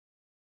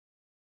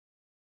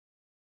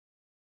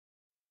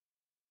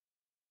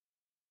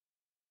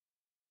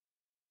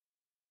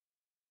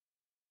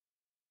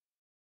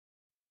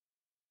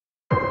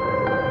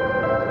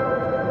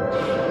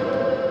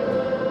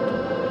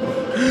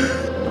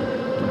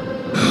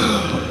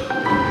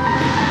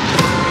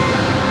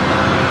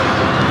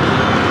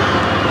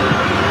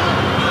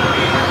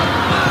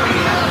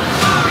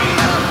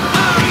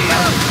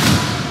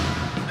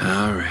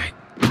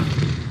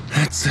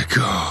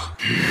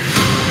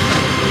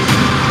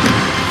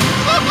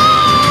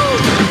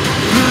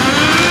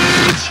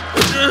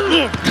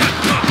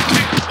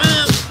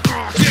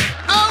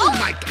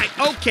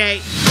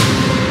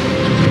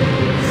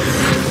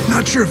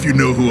Not sure if you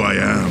know who I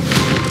am,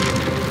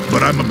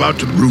 but I'm about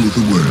to rule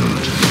the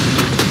world.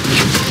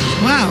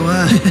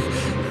 Wow,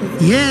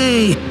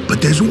 yay.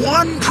 But there's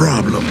one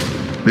problem.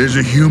 There's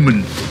a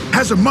human,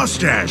 has a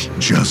mustache,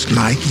 just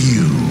like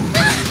you.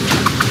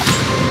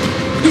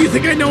 You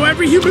think I know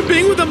every human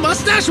being with a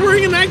mustache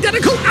wearing an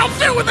identical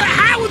outfit with a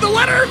hat with the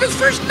letter of his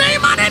first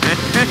name on it?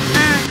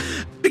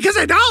 Because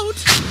I don't.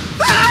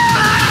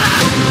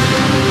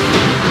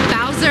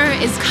 Bowser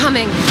is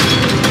coming.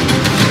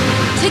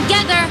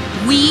 Together,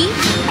 we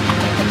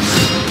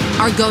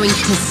are going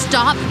to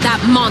stop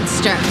that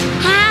monster.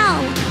 How?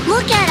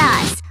 Look at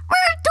us.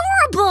 We're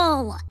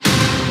adorable.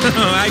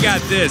 Oh, I got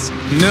this.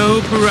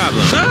 No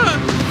problem.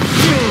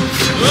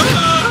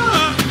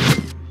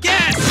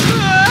 Yes!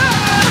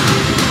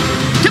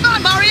 Come on,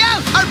 Mario!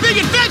 Our big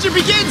adventure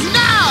begins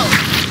now!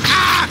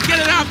 Ah!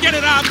 Get it off! Get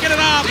it off! Get it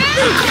off!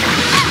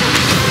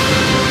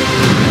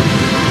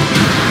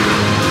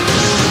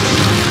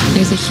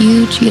 There's a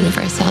huge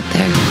universe out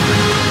there.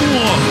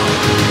 Whoa.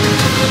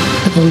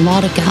 With a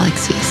lot of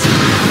galaxies.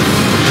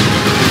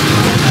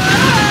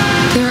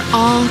 They're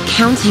all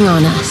counting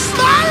on us.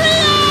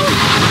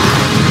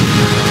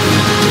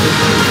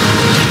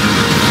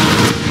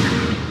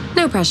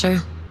 No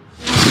pressure.